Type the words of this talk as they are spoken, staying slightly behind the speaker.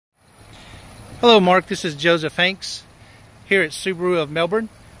Hello Mark, this is Joseph Hanks here at Subaru of Melbourne.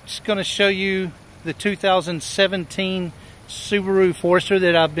 Just going to show you the 2017 Subaru Forester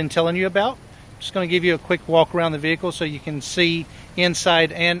that I've been telling you about. Just going to give you a quick walk around the vehicle so you can see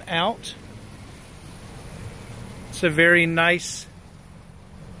inside and out. It's a very nice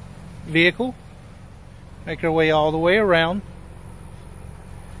vehicle. Make our way all the way around.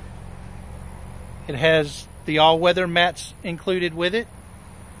 It has the all-weather mats included with it.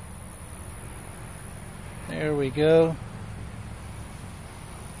 There we go.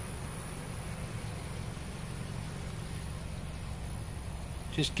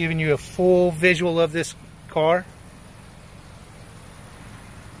 Just giving you a full visual of this car.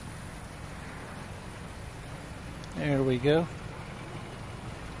 There we go.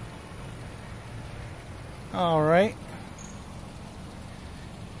 All right.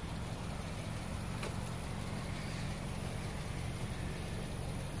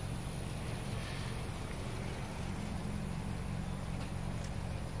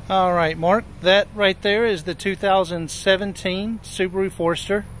 All right, Mark, that right there is the 2017 Subaru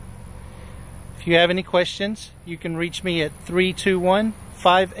Forester. If you have any questions, you can reach me at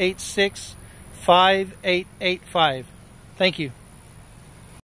 321-586-5885. Thank you.